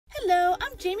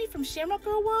Jamie from Shamrock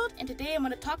Girl World, and today I'm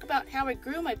going to talk about how I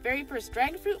grew my very first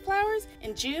dragon fruit flowers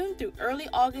in June through early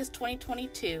August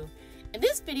 2022. In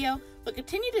this video, we'll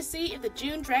continue to see if the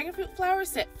June dragon fruit flowers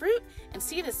set fruit and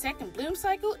see the second bloom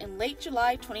cycle in late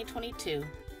July 2022.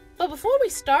 But before we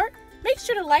start, make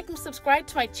sure to like and subscribe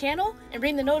to my channel and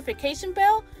ring the notification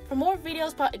bell for more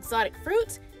videos about exotic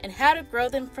fruits and how to grow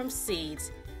them from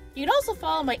seeds. You can also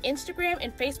follow my Instagram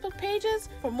and Facebook pages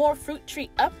for more fruit tree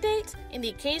updates and the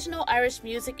occasional Irish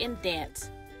music and dance.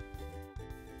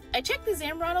 I checked the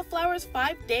Zamorano flowers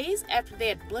 5 days after they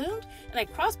had bloomed, and I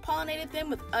cross-pollinated them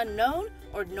with unknown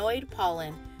or noid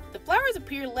pollen. The flowers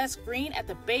appear less green at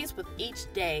the base with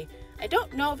each day. I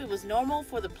don't know if it was normal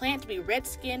for the plant to be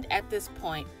red-skinned at this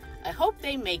point. I hope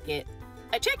they make it.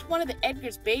 I checked one of the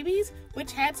Edgar's babies,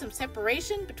 which had some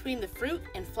separation between the fruit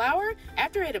and flower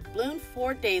after it had bloomed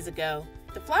 4 days ago.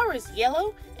 The flower is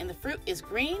yellow and the fruit is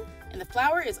green, and the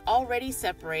flower is already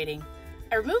separating.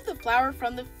 I removed the flower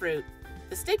from the fruit.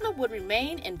 The stigma would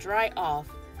remain and dry off.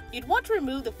 You'd want to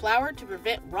remove the flower to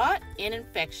prevent rot and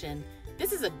infection.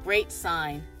 This is a great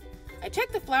sign. I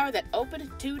checked the flower that opened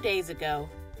 2 days ago.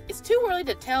 It's too early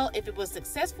to tell if it was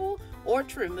successful or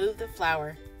to remove the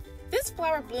flower. This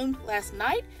flower bloomed last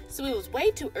night, so it was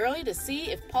way too early to see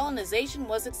if pollination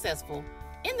was successful.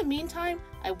 In the meantime,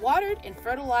 I watered and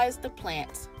fertilized the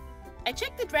plants. I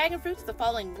checked the dragon fruits the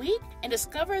following week and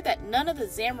discovered that none of the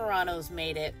Zamoranos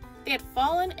made it. They had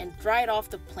fallen and dried off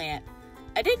the plant.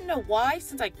 I didn't know why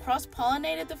since I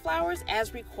cross-pollinated the flowers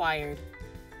as required.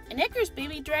 An Edgar's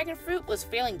baby dragon fruit was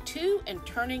failing too and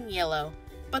turning yellow,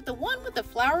 but the one with the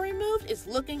flower removed is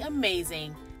looking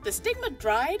amazing. The stigma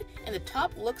dried and the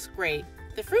top looks great.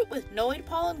 The fruit with noid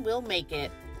pollen will make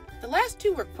it. The last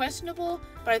two were questionable,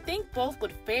 but I think both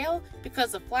would fail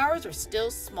because the flowers are still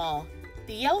small.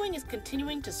 The yellowing is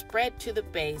continuing to spread to the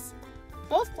base.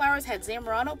 Both flowers had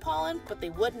Zamorano pollen, but they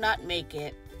would not make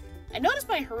it. I noticed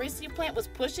my Harrisia plant was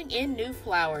pushing in new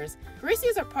flowers.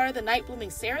 Harrisias are part of the night blooming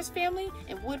Ceres family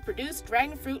and would produce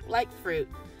dragon fruit-like fruit.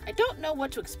 I don't know what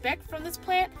to expect from this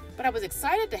plant, but I was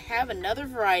excited to have another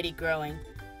variety growing.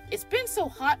 It's been so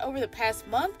hot over the past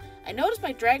month, I noticed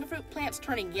my dragon fruit plants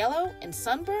turning yellow and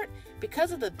sunburnt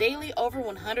because of the daily over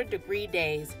 100-degree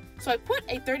days. So I put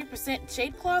a 30%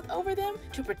 shade cloth over them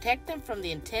to protect them from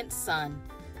the intense sun.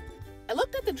 I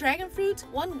looked at the dragon fruits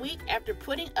 1 week after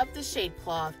putting up the shade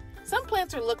cloth. Some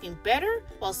plants are looking better,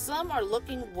 while some are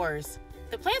looking worse.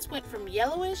 The plants went from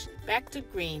yellowish back to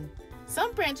green.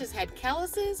 Some branches had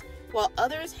calluses, while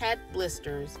others had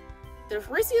blisters. The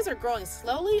Harrisias are growing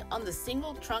slowly on the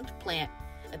single-trunked plant.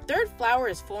 A third flower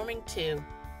is forming too.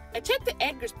 I checked the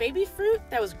Edgar's baby fruit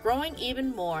that was growing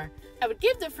even more. I would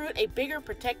give the fruit a bigger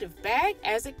protective bag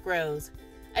as it grows.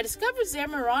 I discovered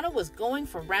Zamorano was going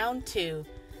for round 2.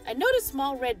 I noticed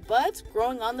small red buds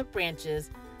growing on the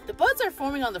branches. The buds are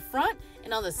forming on the front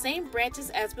and on the same branches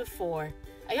as before.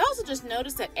 I also just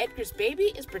noticed that Edgar's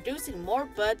baby is producing more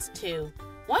buds too.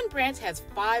 One branch has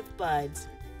 5 buds.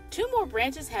 2 more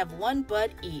branches have 1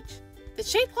 bud each. The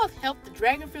shade cloth helped the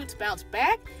dragon fruits bounce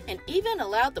back and even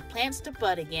allowed the plants to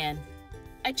bud again.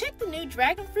 I checked the new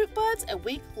dragon fruit buds a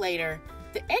week later.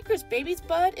 The Edgar's baby's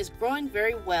bud is growing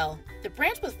very well. The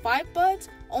branch with 5 buds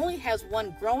only has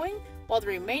 1 growing, while the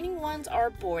remaining ones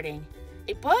are aborting.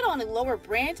 A bud on a lower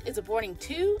branch is aborting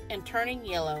too and turning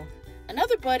yellow.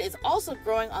 Another bud is also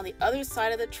growing on the other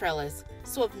side of the trellis,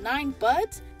 so of 9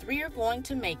 buds, 3 are going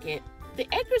to make it. The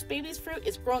Edgar's baby's fruit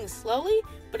is growing slowly,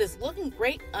 but is looking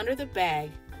great under the bag.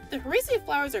 The Harrisia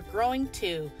flowers are growing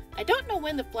too. I don't know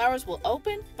when the flowers will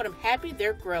open, but I'm happy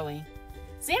they're growing.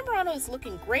 Zamorano is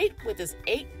looking great with its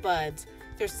 8 buds.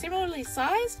 They're similarly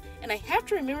sized, and I have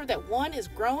to remember that one is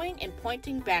growing and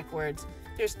pointing backwards.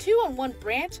 There's 2 on one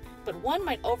branch, but one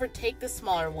might overtake the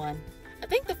smaller one. I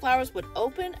think the flowers would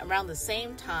open around the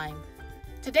same time.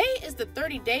 Today is the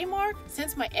 30-day mark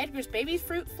since my Edgar's baby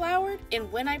fruit flowered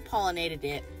and when I pollinated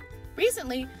it.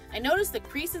 Recently, I noticed the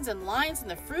creases and lines in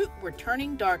the fruit were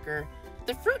turning darker.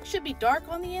 The fruit should be dark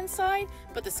on the inside,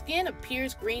 but the skin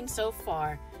appears green so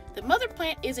far. The mother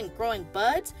plant isn't growing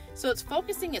buds, so it's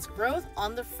focusing its growth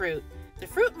on the fruit. The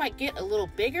fruit might get a little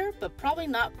bigger, but probably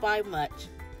not by much.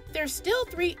 There are still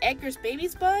 3 Edgar's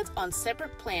baby's buds on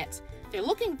separate plants. They're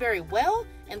looking very well,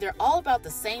 and they're all about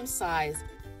the same size.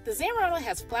 The Zamorano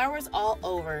has flowers all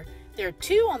over. There are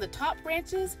 2 on the top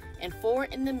branches and 4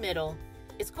 in the middle.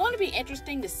 It's going to be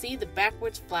interesting to see the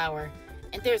backwards flower.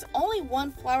 And there's only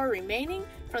 1 flower remaining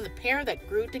from the pair that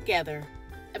grew together.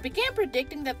 I began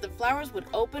predicting that the flowers would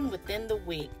open within the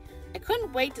week. I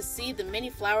couldn't wait to see the many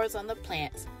flowers on the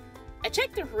plants. I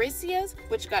checked the Harrisias,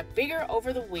 which got bigger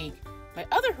over the week. My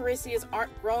other Hericias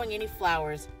aren't growing any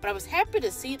flowers, but I was happy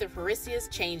to see the Hericias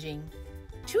changing.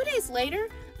 2 days later,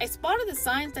 I spotted the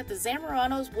signs that the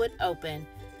Zamoranos would open.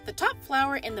 The top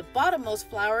flower and the bottommost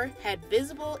flower had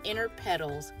visible inner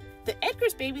petals. The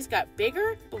Edgar's babies got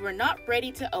bigger, but were not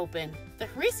ready to open. The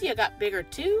Hericiae got bigger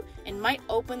too and might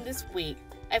open this week.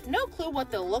 I have no clue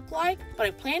what they'll look like, but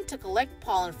I plan to collect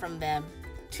pollen from them.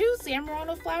 2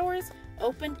 Zamorano flowers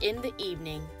opened in the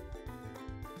evening.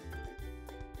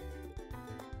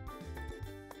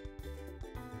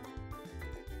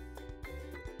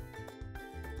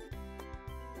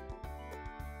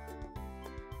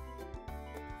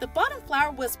 The bottom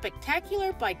flower was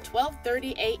spectacular by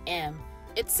 12:30 a.m.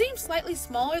 It seemed slightly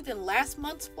smaller than last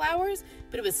month's flowers,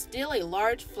 but it was still a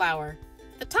large flower.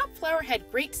 The top flower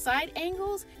had great side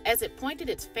angles as it pointed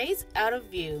its face out of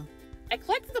view. I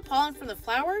collected the pollen from the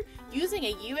flower using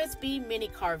a USB mini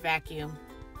car vacuum.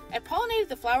 I pollinated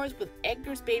the flowers with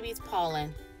Edgar's baby's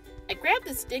pollen. I grabbed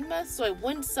the stigma so I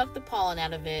wouldn't suck the pollen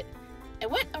out of it. I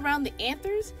went around the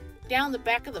anthers, down the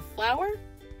back of the flower,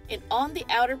 and on the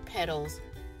outer petals,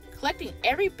 collecting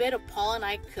every bit of pollen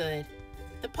I could.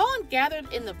 The pollen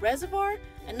gathered in the reservoir,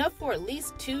 enough for at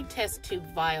least 2 test tube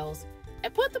vials. I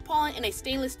put the pollen in a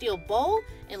stainless steel bowl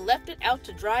and left it out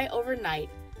to dry overnight.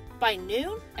 By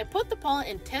noon, I put the pollen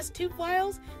in test tube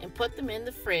vials and put them in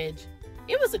the fridge.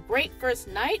 It was a great first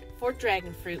night for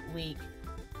Dragon Fruit Week.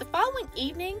 The following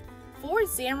evening, 4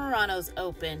 Zamoranos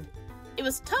opened. It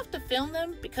was tough to film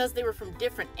them because they were from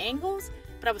different angles,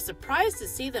 but I was surprised to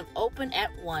see them open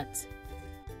at once.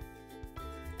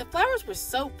 The flowers were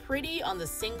so pretty on the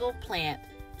single plant.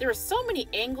 There were so many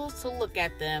angles to look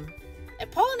at them. I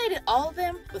pollinated all of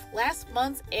them with last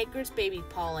month's Edgar's baby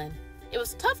pollen. It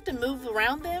was tough to move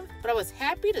around them, but I was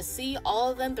happy to see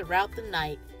all of them throughout the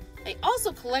night. I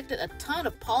also collected a ton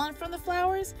of pollen from the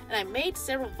flowers, and I made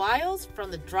several vials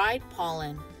from the dried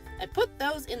pollen. I put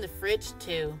those in the fridge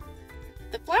too.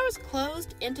 The flowers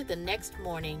closed into the next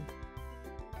morning.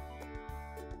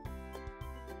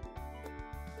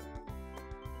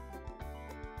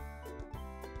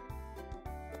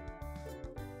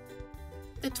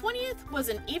 The 20th was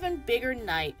an even bigger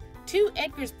night. 2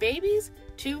 Edgar's babies,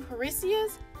 2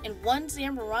 Hericias, and 1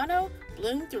 Zamorano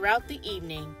bloomed throughout the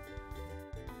evening.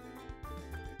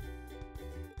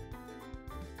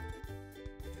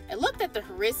 I looked at the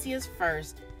Hericias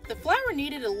first. The flower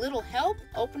needed a little help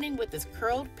opening with its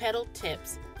curled petal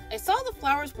tips. I saw the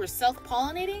flowers were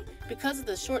self-pollinating because of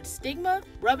the short stigma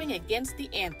rubbing against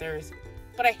the anthers,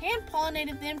 but I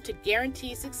hand-pollinated them to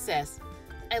guarantee success.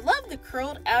 I love the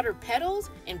curled outer petals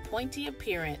and pointy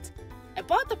appearance. I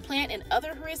bought the plant and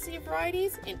other Hericiae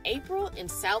varieties in April in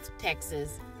South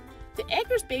Texas. The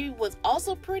Edgar's baby was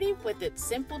also pretty with its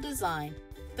simple design.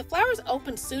 The flowers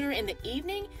opened sooner in the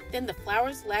evening than the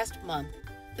flowers last month.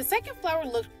 The second flower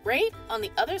looked great on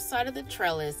the other side of the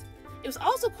trellis. It was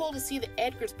also cool to see the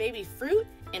Edgar's baby fruit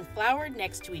and flower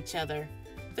next to each other.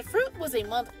 The fruit was a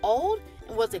month old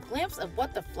and was a glimpse of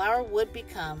what the flower would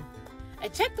become. I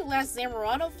checked the last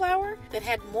Zamorano flower that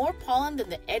had more pollen than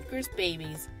the Edgar's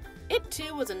babies. It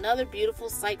too was another beautiful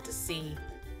sight to see.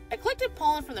 I collected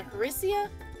pollen from the Hericiae,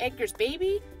 Edgar's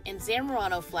baby, and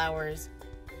Zamorano flowers.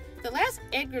 The last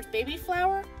Edgar's baby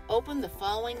flower opened the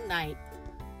following night.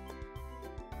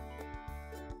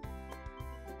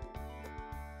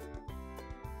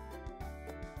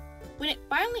 When it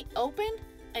finally opened,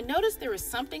 I noticed there was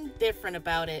something different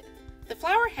about it. The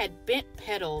flower had bent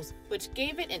petals, which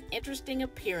gave it an interesting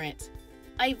appearance.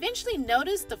 I eventually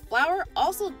noticed the flower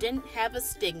also didn't have a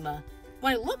stigma.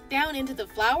 When I looked down into the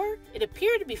flower, it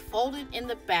appeared to be folded in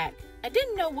the back. I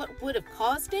didn't know what would have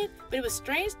caused it, but it was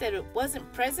strange that it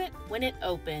wasn't present when it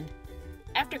opened.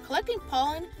 After collecting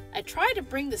pollen, I tried to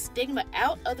bring the stigma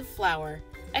out of the flower.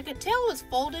 I could tell it was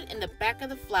folded in the back of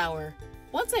the flower.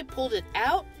 Once I pulled it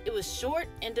out, it was short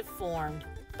and deformed,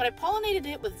 but I pollinated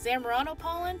it with Zamorano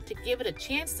pollen to give it a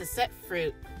chance to set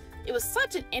fruit. It was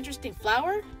such an interesting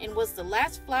flower and was the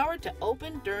last flower to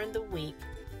open during the week.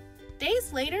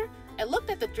 Days later, I looked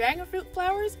at the dragon fruit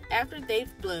flowers after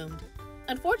they've bloomed.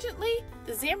 Unfortunately,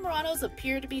 the Zamoranos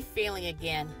appear to be failing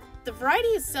again. The variety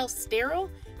is self-sterile,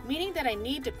 meaning that I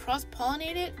need to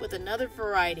cross-pollinate it with another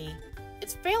variety.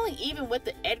 It's failing even with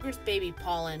the Edgar's baby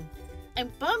pollen.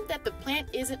 I'm bummed that the plant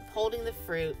isn't holding the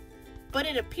fruit, but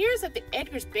it appears that the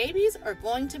Edgar's babies are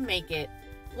going to make it.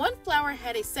 One flower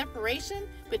had a separation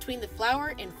between the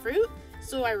flower and fruit,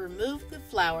 so I removed the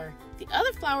flower. The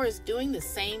other flower is doing the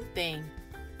same thing.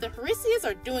 The Hericias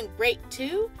are doing great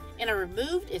too, and I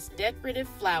removed its decorative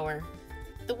flower.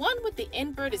 The one with the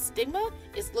inverted stigma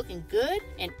is looking good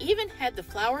and even had the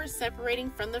flower separating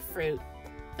from the fruit.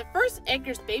 The first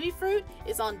Edgar's baby fruit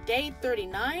is on day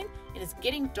 39 and is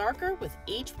getting darker with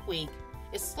each week.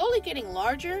 It's slowly getting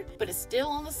larger, but is still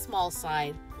on the small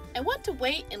side. I want to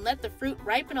wait and let the fruit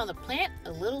ripen on the plant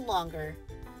a little longer.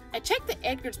 I checked the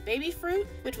Edgar's baby fruit,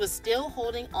 which was still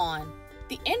holding on.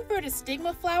 The inverted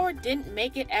stigma flower didn't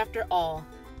make it after all.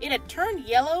 It had turned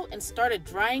yellow and started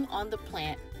drying on the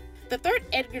plant. The third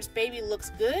Edgar's baby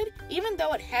looks good, even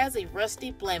though it has a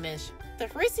rusty blemish. The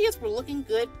Varieties were looking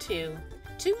good too.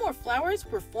 2 more flowers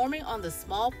were forming on the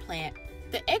small plant.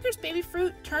 The Edgar's baby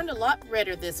fruit turned a lot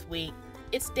redder this week.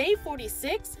 It's day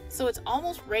 46, so it's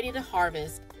almost ready to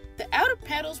harvest. The outer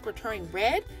petals were turning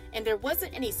red, and there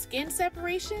wasn't any skin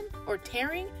separation or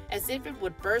tearing as if it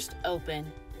would burst open.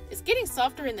 It's getting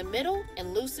softer in the middle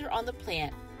and looser on the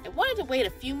plant. I wanted to wait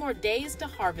a few more days to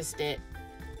harvest it.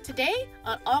 Today,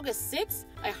 on August 6th,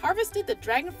 I harvested the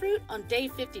dragon fruit on day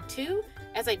 52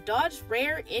 as I dodged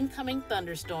rare incoming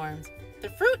thunderstorms. The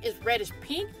fruit is reddish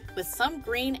pink with some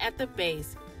green at the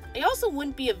base. I also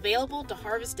wouldn't be available to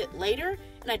harvest it later,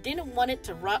 and I didn't want it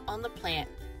to rot on the plant.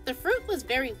 The fruit was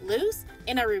very loose,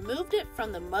 and I removed it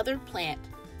from the mother plant.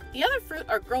 The other fruit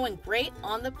are growing great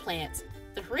on the plants.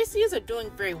 The Varieties are doing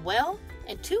very well,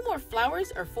 and 2 more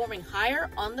flowers are forming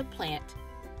higher on the plant.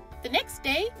 The next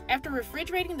day, after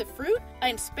refrigerating the fruit, I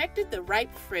inspected the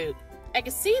ripe fruit. I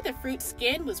could see the fruit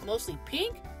skin was mostly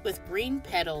pink with green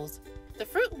petals. The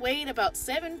fruit weighed about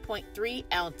 7.3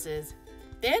 ounces.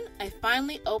 Then I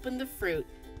finally opened the fruit,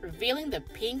 revealing the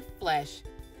pink flesh.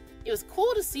 It was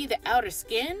cool to see the outer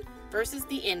skin versus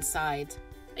the insides.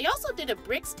 I also did a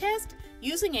Brix test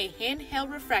using a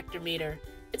handheld refractometer.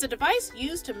 It's a device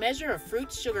used to measure a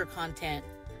fruit's sugar content.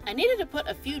 I needed to put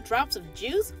a few drops of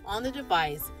juice on the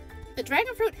device. The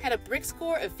dragon fruit had a Brix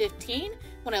score of 15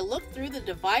 when I looked through the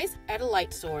device at a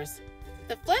light source.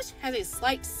 The flesh has a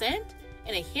slight scent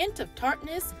and a hint of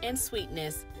tartness and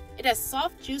sweetness. It has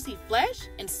soft, juicy flesh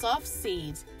and soft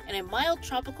seeds and a mild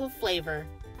tropical flavor.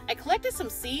 I collected some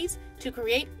seeds to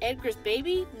create Edgar's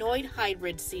baby Noid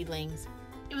hybrid seedlings.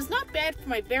 It was not bad for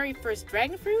my very first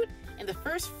dragon fruit and the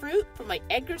first fruit from my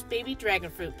Edgar's baby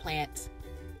dragon fruit plants.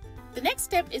 The next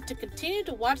step is to continue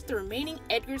to watch the remaining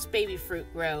Edgar's baby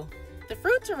fruit grow. The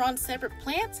fruits are on separate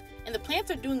plants, and the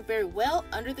plants are doing very well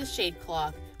under the shade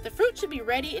cloth. The fruit should be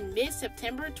ready in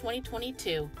mid-September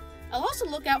 2022. I'll also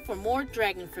look out for more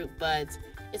dragon fruit buds.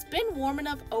 It's been warm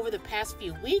enough over the past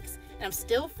few weeks, and I'm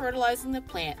still fertilizing the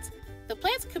plants. The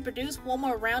plants could produce one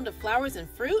more round of flowers and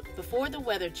fruit before the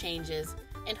weather changes.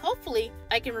 And hopefully,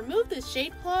 I can remove the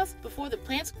shade cloths before the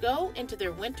plants go into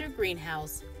their winter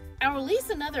greenhouse. I'll release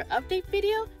another update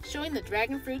video showing the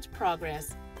dragon fruit's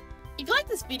progress. If you like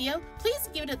this video, please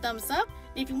give it a thumbs up,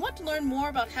 and if you want to learn more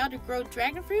about how to grow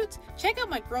dragon fruits, check out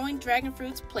my Growing Dragon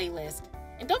Fruits playlist.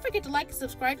 And don't forget to like and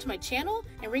subscribe to my channel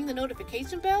and ring the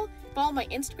notification bell. Follow my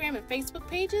Instagram and Facebook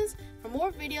pages for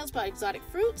more videos about exotic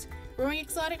fruits, growing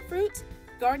exotic fruits,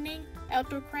 gardening,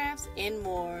 outdoor crafts, and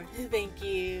more. Thank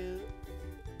you.